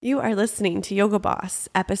You are listening to Yoga Boss,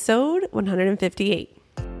 episode 158.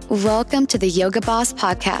 Welcome to the Yoga Boss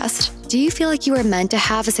podcast. Do you feel like you were meant to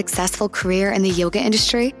have a successful career in the yoga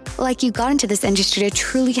industry? Like you got into this industry to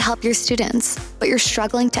truly help your students, but you're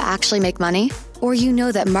struggling to actually make money? Or you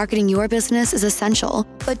know that marketing your business is essential,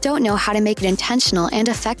 but don't know how to make it intentional and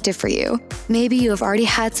effective for you? Maybe you have already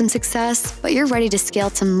had some success, but you're ready to scale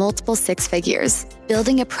to multiple six figures.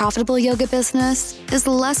 Building a profitable yoga business is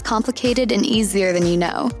less complicated and easier than you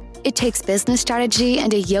know. It takes business strategy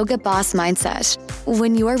and a yoga boss mindset.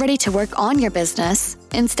 When you are ready to work on your business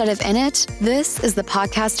instead of in it, this is the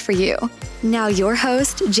podcast for you. Now your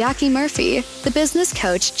host, Jackie Murphy, the business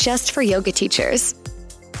coach just for yoga teachers.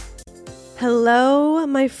 Hello,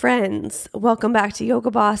 my friends. Welcome back to Yoga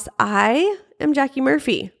Boss. I am Jackie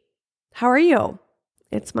Murphy. How are you?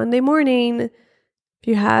 It's Monday morning. If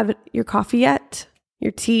you have your coffee yet,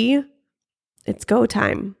 your tea, it's go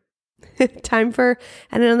time. Time for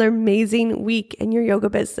another amazing week in your yoga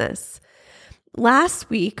business. Last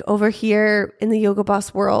week over here in the Yoga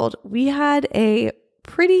Boss world, we had a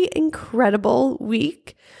pretty incredible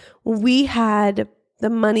week. We had the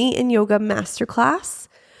Money in Yoga Masterclass,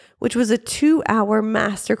 which was a 2-hour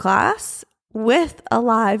masterclass with a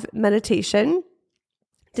live meditation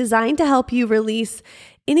designed to help you release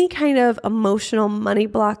any kind of emotional money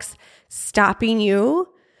blocks stopping you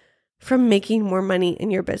from making more money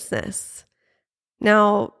in your business.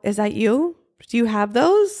 Now, is that you? Do you have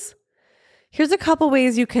those? Here's a couple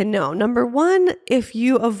ways you can know. Number one, if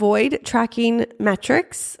you avoid tracking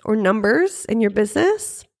metrics or numbers in your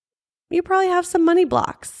business, you probably have some money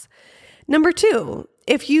blocks. Number two,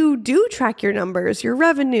 if you do track your numbers, your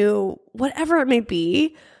revenue, whatever it may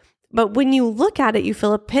be, but when you look at it, you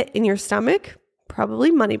feel a pit in your stomach, probably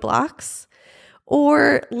money blocks.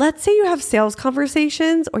 Or let's say you have sales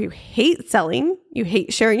conversations or you hate selling, you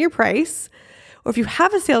hate sharing your price. Or if you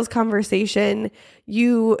have a sales conversation,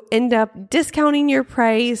 you end up discounting your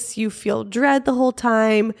price, you feel dread the whole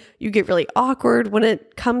time, you get really awkward when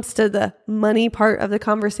it comes to the money part of the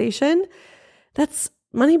conversation. That's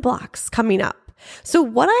money blocks coming up. So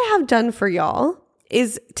what I have done for y'all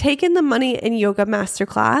is taken the Money in Yoga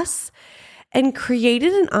Masterclass and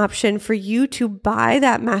created an option for you to buy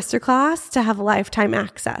that masterclass to have lifetime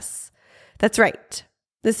access. That's right.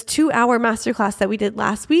 This 2-hour masterclass that we did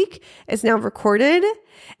last week is now recorded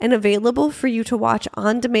and available for you to watch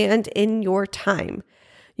on demand in your time.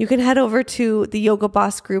 You can head over to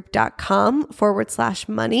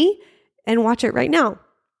theyogabossgroup.com/money and watch it right now.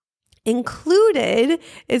 Included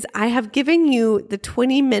is I have given you the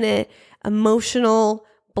 20-minute emotional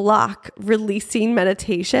block releasing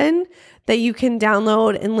meditation that you can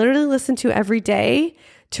download and literally listen to every day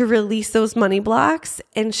to release those money blocks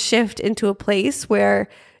and shift into a place where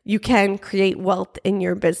you can create wealth in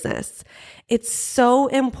your business. It's so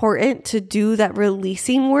important to do that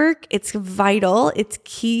releasing work. It's vital. It's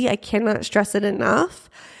key. I cannot stress it enough,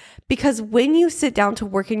 because when you sit down to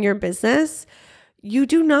work in your business, you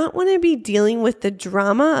do not want to be dealing with the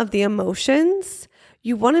drama of the emotions.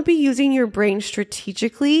 You want to be using your brain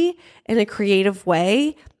strategically in a creative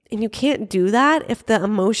way. And you can't do that if the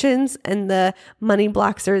emotions and the money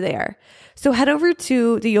blocks are there. So head over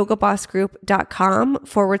to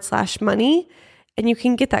theyogabossgroup.com/money and you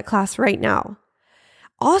can get that class right now.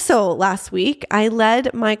 Also, last week, I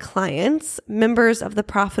led my clients, members of the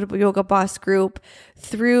Profitable Yoga Boss Group,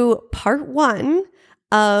 through part 1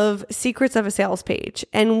 of Secrets of a Sales Page.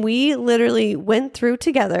 And we literally went through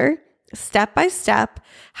together, step by step,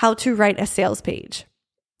 how to write a sales page.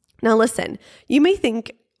 Now listen, you may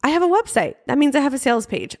think, I have a website. That means I have a sales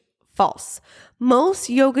page. False. Most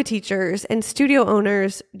yoga teachers and studio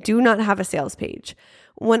owners do not have a sales page.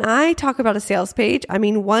 When I talk about a sales page, I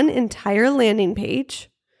mean one entire landing page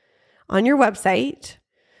on your website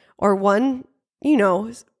or one,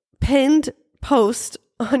 pinned post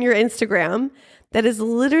on your Instagram that is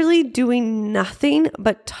literally doing nothing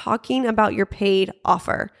but talking about your paid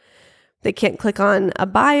offer. They can't click on a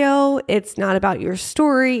bio. It's not about your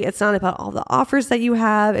story. It's not about all the offers that you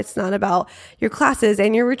have. It's not about your classes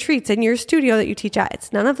and your retreats and your studio that you teach at.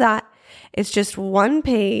 It's none of that. It's just one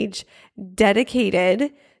page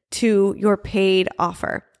dedicated to your paid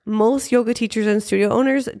offer. Most yoga teachers and studio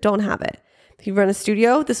owners don't have it. If you run a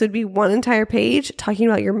studio, this would be one entire page talking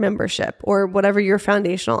about your membership or whatever your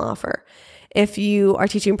foundational offer. If you are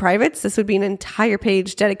teaching privates, this would be an entire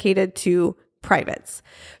page dedicated to privates.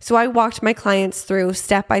 So I walked my clients through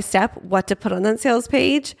step by step what to put on that sales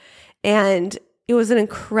page. And it was an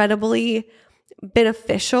incredibly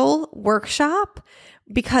beneficial workshop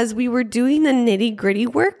because we were doing the nitty-gritty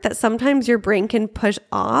work that sometimes your brain can push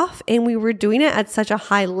off, and we were doing it at such a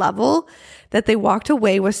high level that they walked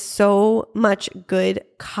away with so much good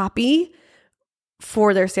copy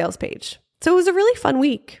for their sales page. So it was a really fun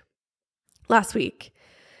week last week.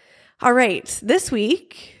 All right, this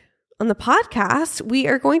week on the podcast, we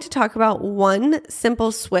are going to talk about one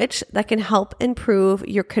simple switch that can help improve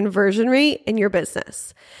your conversion rate in your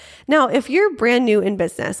business. Now, if you're brand new in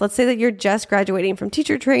business, let's say that you're just graduating from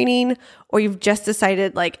teacher training, or you've just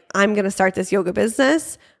decided I'm going to start this yoga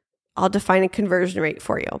business, I'll define a conversion rate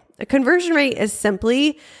for you. A conversion rate is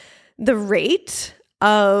simply the rate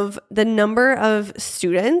of the number of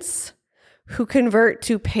students who convert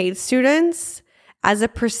to paid students as a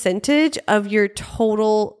percentage of your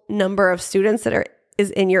total number of students that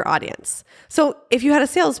is in your audience. So if you had a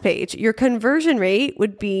sales page, your conversion rate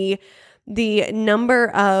would be the number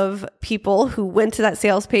of people who went to that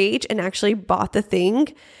sales page and actually bought the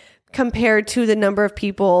thing compared to the number of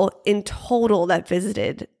people in total that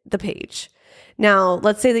visited the page. Now,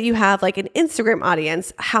 let's say that you have an Instagram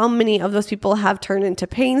audience. How many of those people have turned into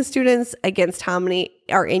paying students against how many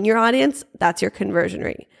are in your audience? That's your conversion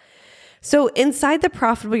rate. So inside the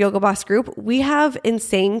Profitable Yoga Boss group, we have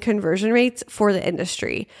insane conversion rates for the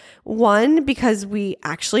industry. One, because we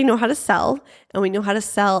actually know how to sell, and we know how to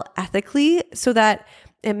sell ethically so that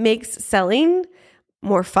it makes selling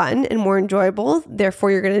more fun and more enjoyable.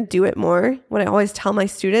 Therefore, you're going to do it more. What I always tell my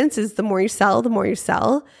students is the more you sell, the more you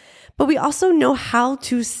sell. But we also know how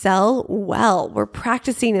to sell well. We're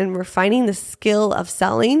practicing and refining the skill of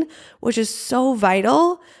selling, which is so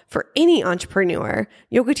vital for any entrepreneur.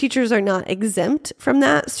 Yoga teachers are not exempt from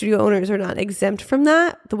that. Studio owners are not exempt from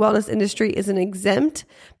that. The wellness industry isn't exempt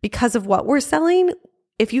because of what we're selling.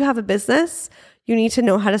 If you have a business, you need to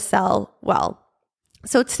know how to sell well.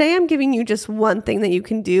 So today I'm giving you just one thing that you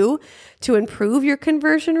can do to improve your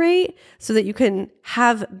conversion rate so that you can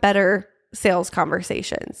have better sales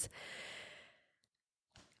conversations.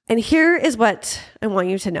 And here is what I want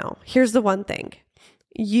you to know. Here's the one thing.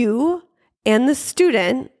 You and the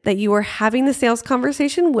student that you are having the sales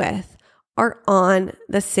conversation with are on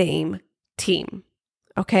the same team.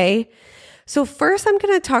 Okay? So first I'm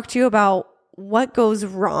going to talk to you about what goes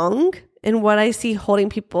wrong and what I see holding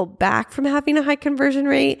people back from having a high conversion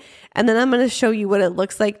rate. And then I'm going to show you what it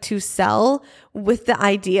looks like to sell with the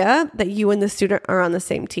idea that you and the student are on the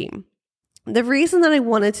same team. The reason that I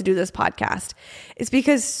wanted to do this podcast is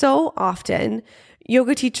because so often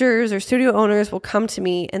yoga teachers or studio owners will come to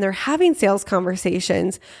me and they're having sales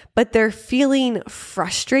conversations, but they're feeling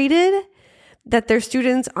frustrated that their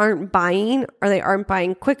students aren't buying, or they aren't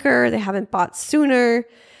buying quicker, they haven't bought sooner.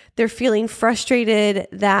 They're feeling frustrated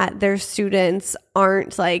that their students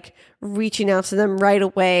aren't reaching out to them right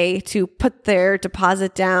away to put their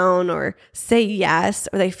deposit down or say yes,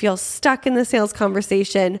 or they feel stuck in the sales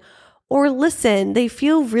conversation. Or listen, they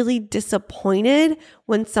feel really disappointed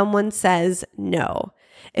when someone says no.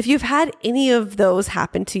 If you've had any of those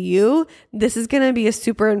happen to you, this is going to be a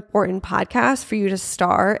super important podcast for you to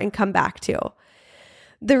start and come back to.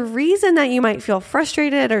 The reason that you might feel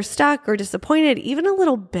frustrated or stuck or disappointed, even a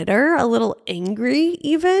little bitter, a little angry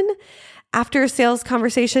even, after a sales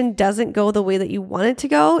conversation doesn't go the way that you want it to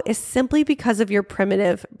go, is simply because of your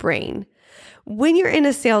primitive brain. When you're in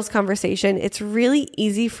a sales conversation, it's really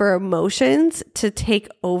easy for emotions to take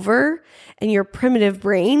over, and your primitive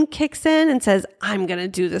brain kicks in and says, I'm going to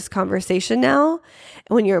do this conversation now.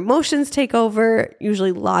 And when your emotions take over,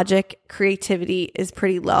 usually logic, creativity is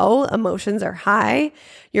pretty low. Emotions are high.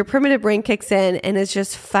 Your primitive brain kicks in and is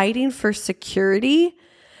just fighting for security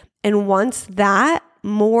and wants that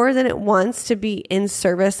more than it wants to be in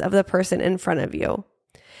service of the person in front of you.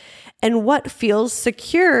 And what feels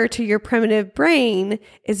secure to your primitive brain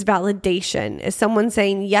is validation, is someone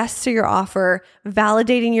saying yes to your offer,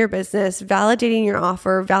 validating your business, validating your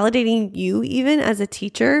offer, validating you even as a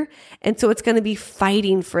teacher. And so it's going to be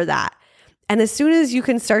fighting for that. And as soon as you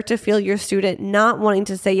can start to feel your student not wanting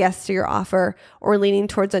to say yes to your offer or leaning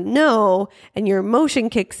towards a no, and your emotion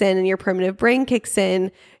kicks in and your primitive brain kicks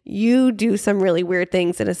in, you do some really weird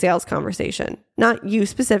things in a sales conversation. Not you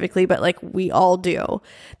specifically, but we all do.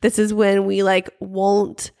 This is when we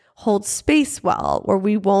won't hold space well, or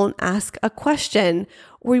we won't ask a question,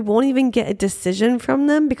 or we won't even get a decision from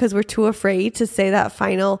them because we're too afraid to say that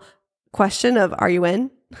final question of, are you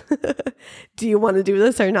in? Do you want to do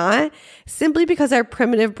this or not? Simply because our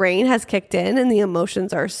primitive brain has kicked in and the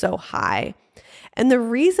emotions are so high. And the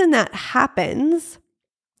reason that happens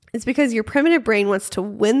is because your primitive brain wants to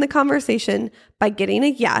win the conversation by getting a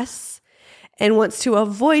yes and wants to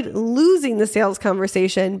avoid losing the sales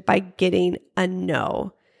conversation by getting a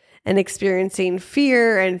no. and experiencing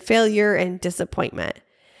fear and failure and disappointment.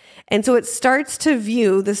 And so it starts to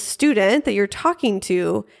view the student that you're talking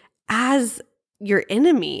to as your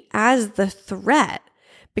enemy, as the threat.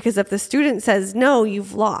 Because if the student says no,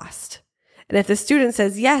 you've lost. And if the student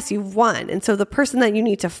says yes, you've won. And so the person that you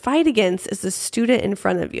need to fight against is the student in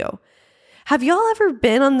front of you. Have y'all ever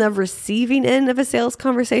been on the receiving end of a sales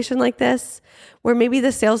conversation like this, where maybe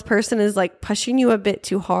the salesperson is like pushing you a bit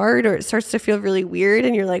too hard, or it starts to feel really weird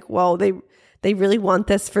and you're like, whoa, they really want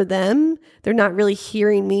this for them. They're not really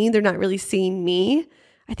hearing me. They're not really seeing me.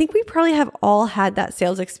 I think we probably have all had that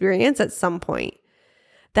sales experience at some point.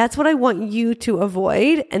 That's what I want you to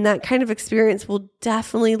avoid. And that kind of experience will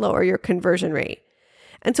definitely lower your conversion rate.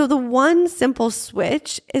 And so the one simple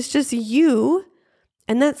switch is just you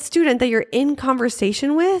and that student that you're in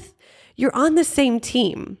conversation with, you're on the same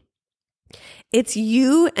team. It's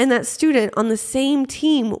you and that student on the same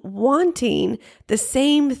team wanting the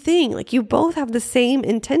same thing. Like you both have the same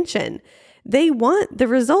intention. They want the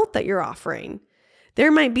result that you're offering.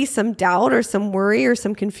 There might be some doubt or some worry or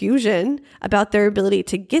some confusion about their ability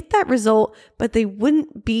to get that result, but they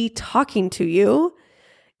wouldn't be talking to you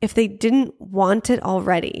if they didn't want it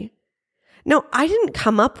already. Now, I didn't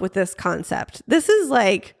come up with this concept. This is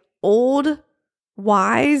like old,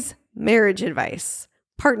 wise marriage advice,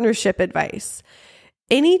 partnership advice.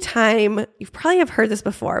 Anytime, you probably have heard this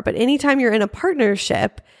before, but anytime you're in a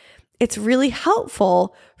partnership, it's really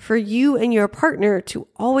helpful for you and your partner to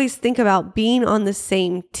always think about being on the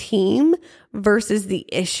same team versus the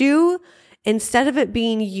issue, instead of it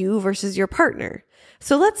being you versus your partner.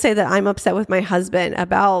 So let's say that I'm upset with my husband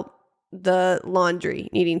about the laundry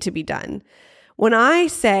needing to be done. When I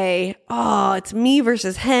say, oh, it's me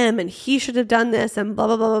versus him and he should have done this and blah,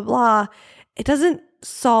 blah, blah, blah, blah, it doesn't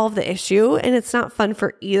solve the issue and it's not fun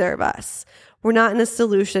for either of us. We're not in a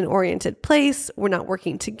solution-oriented place. We're not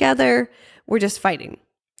working together. We're just fighting.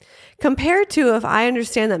 Compared to if I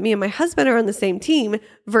understand that me and my husband are on the same team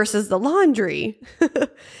versus the laundry,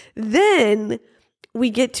 then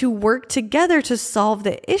we get to work together to solve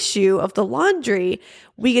the issue of the laundry.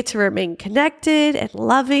 We get to remain connected and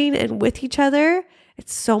loving and with each other.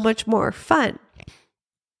 It's so much more fun.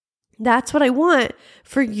 That's what I want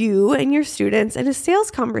for you and your students in a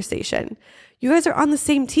sales conversation. You guys are on the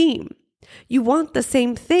same team. You want the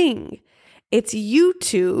same thing. It's you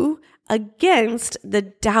two against the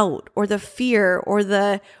doubt or the fear or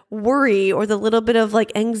the worry or the little bit of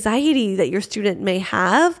like anxiety that your student may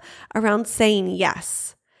have around saying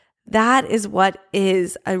yes. That is what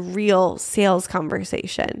is a real sales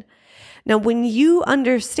conversation. Now, when you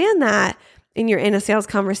understand that and you're in a sales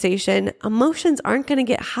conversation, emotions aren't going to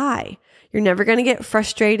get high. You're never going to get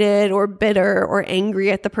frustrated or bitter or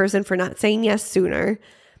angry at the person for not saying yes sooner.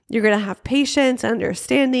 You're going to have patience,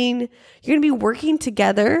 understanding. You're going to be working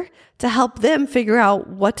together to help them figure out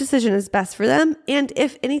what decision is best for them. And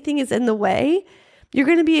if anything is in the way, you're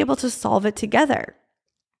going to be able to solve it together.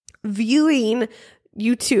 Viewing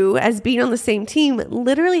you two as being on the same team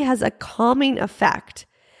literally has a calming effect.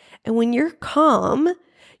 And when you're calm,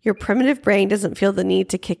 your primitive brain doesn't feel the need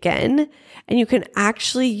to kick in, and you can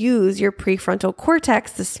actually use your prefrontal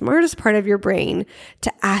cortex, the smartest part of your brain,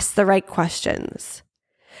 to ask the right questions,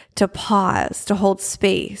 to pause, to hold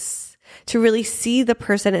space, to really see the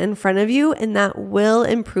person in front of you, and that will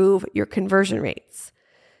improve your conversion rates.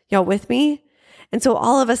 Y'all with me? And so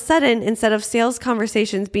all of a sudden, instead of sales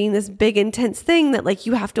conversations being this big, intense thing that like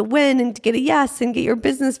you have to win and get a yes and get your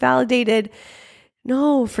business validated,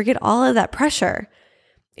 no, forget all of that pressure.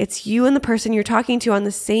 It's you and the person you're talking to on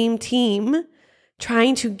the same team,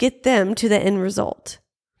 trying to get them to the end result.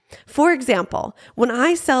 For example, when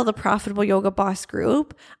I sell the Profitable Yoga Boss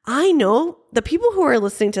group, I know the people who are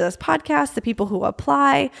listening to this podcast, the people who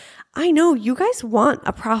apply, I know you guys want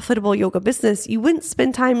a profitable yoga business. You wouldn't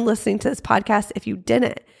spend time listening to this podcast if you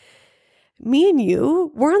didn't. Me and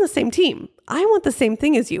you, we're on the same team. I want the same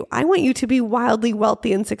thing as you. I want you to be wildly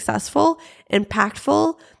wealthy and successful,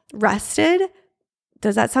 impactful, rested.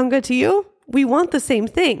 Does that sound good to you? We want the same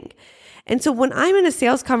thing. And so when I'm in a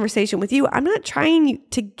sales conversation with you, I'm not trying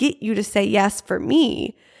to get you to say yes for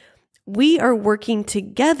me. We are working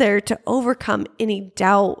together to overcome any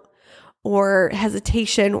doubt or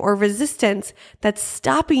hesitation or resistance that's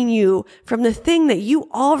stopping you from the thing that you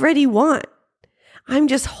already want. I'm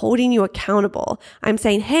just holding you accountable. I'm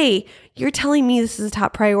saying, hey, you're telling me this is a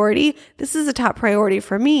top priority. This is a top priority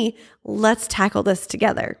for me. Let's tackle this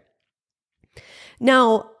together.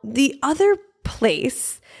 Now, the other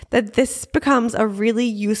place that this becomes a really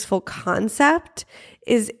useful concept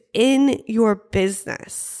is in your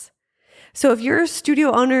business. So if you're a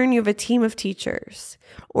studio owner and you have a team of teachers,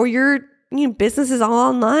 or you're business is all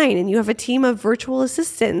online and you have a team of virtual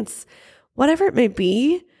assistants, whatever it may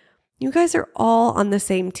be, you guys are all on the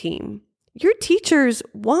same team. Your teachers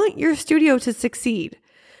want your studio to succeed.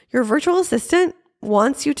 Your virtual assistant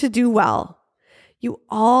wants you to do well. You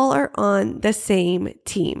all are on the same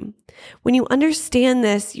team. When you understand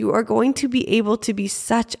this, you are going to be able to be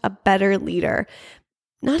such a better leader.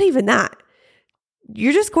 Not even that.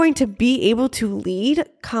 You're just going to be able to lead,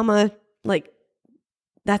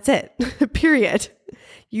 that's it, period.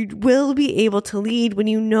 You will be able to lead when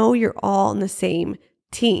you know you're all on the same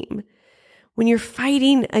team. When you're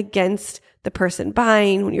fighting against the person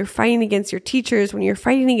buying, when you're fighting against your teachers, when you're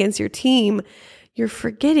fighting against your team, you're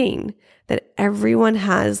forgetting that everyone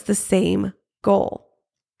has the same goal.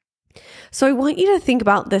 So I want you to think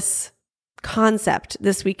about this concept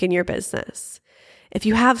this week in your business. If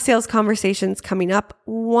you have sales conversations coming up,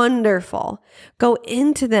 wonderful. Go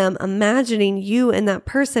into them imagining you and that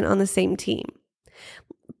person on the same team.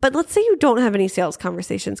 But let's say you don't have any sales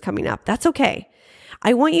conversations coming up. That's okay.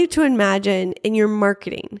 I want you to imagine in your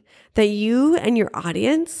marketing that you and your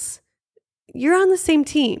audience, you're on the same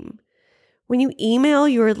team. When you email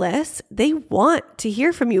your list, they want to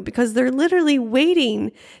hear from you because they're literally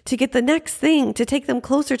waiting to get the next thing to take them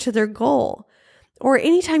closer to their goal. Or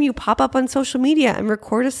anytime you pop up on social media and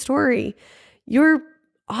record a story, your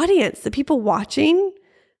audience, the people watching,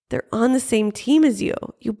 they're on the same team as you.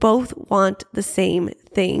 You both want the same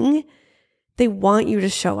thing. They want you to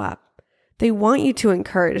show up. They want you to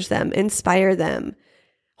encourage them, inspire them,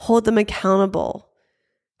 hold them accountable,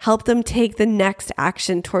 help them take the next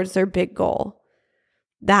action towards their big goal.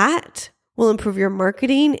 That will improve your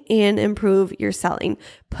marketing and improve your selling.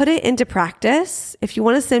 Put it into practice. If you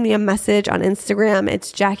want to send me a message on Instagram,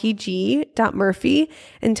 it's jackieg.murphy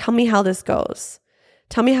and tell me how this goes.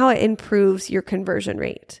 Tell me how it improves your conversion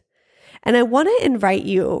rate. And I want to invite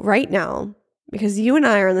you right now, because you and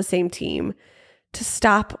I are on the same team, to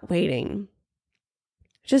stop waiting.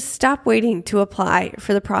 Just stop waiting to apply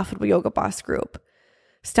for the Profitable Yoga Boss group.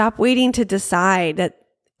 Stop waiting to decide that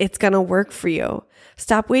it's going to work for you.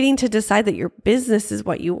 Stop waiting to decide that your business is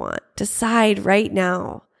what you want. Decide right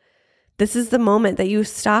now. This is the moment that you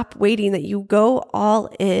stop waiting, that you go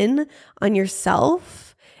all in on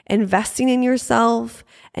yourself, investing in yourself,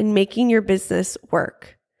 and making your business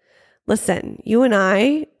work. Listen, you and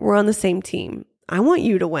I, we're on the same team. I want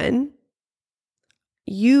you to win.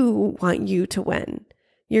 You want you to win.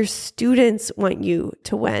 Your students want you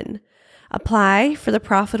to win. Apply for the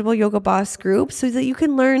Profitable Yoga Boss group so that you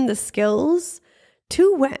can learn the skills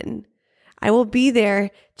to win. I will be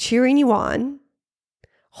there cheering you on,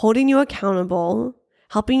 holding you accountable,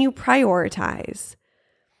 helping you prioritize.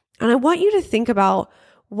 And I want you to think about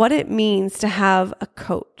what it means to have a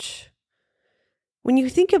coach. When you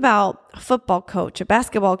think about a football coach, a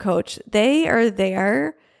basketball coach, they are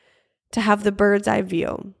there to have the bird's eye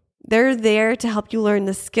view. They're there to help you learn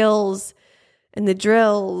the skills and the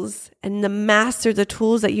drills and the master the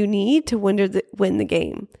tools that you need to win the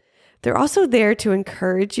game. They're also there to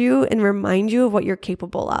encourage you and remind you of what you're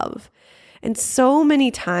capable of. And so many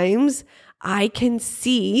times I can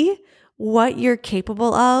see what you're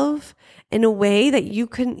capable of in a way that you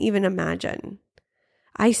couldn't even imagine.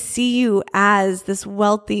 I see you as this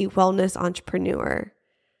wealthy wellness entrepreneur.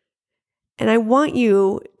 And I want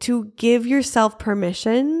you to give yourself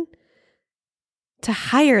permission to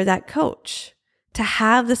hire that coach, to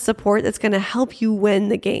have the support that's going to help you win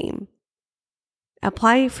the game.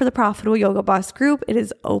 Apply for the Profitable Yoga Boss group. It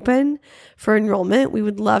is open for enrollment. We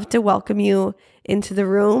would love to welcome you into the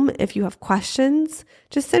room. If you have questions,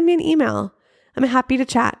 just send me an email. I'm happy to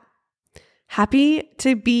chat. Happy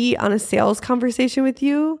to be on a sales conversation with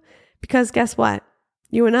you because guess what?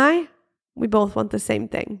 You and I, we both want the same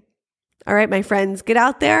thing. All right, my friends, get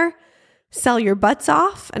out there, sell your butts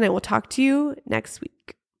off, and I will talk to you next week.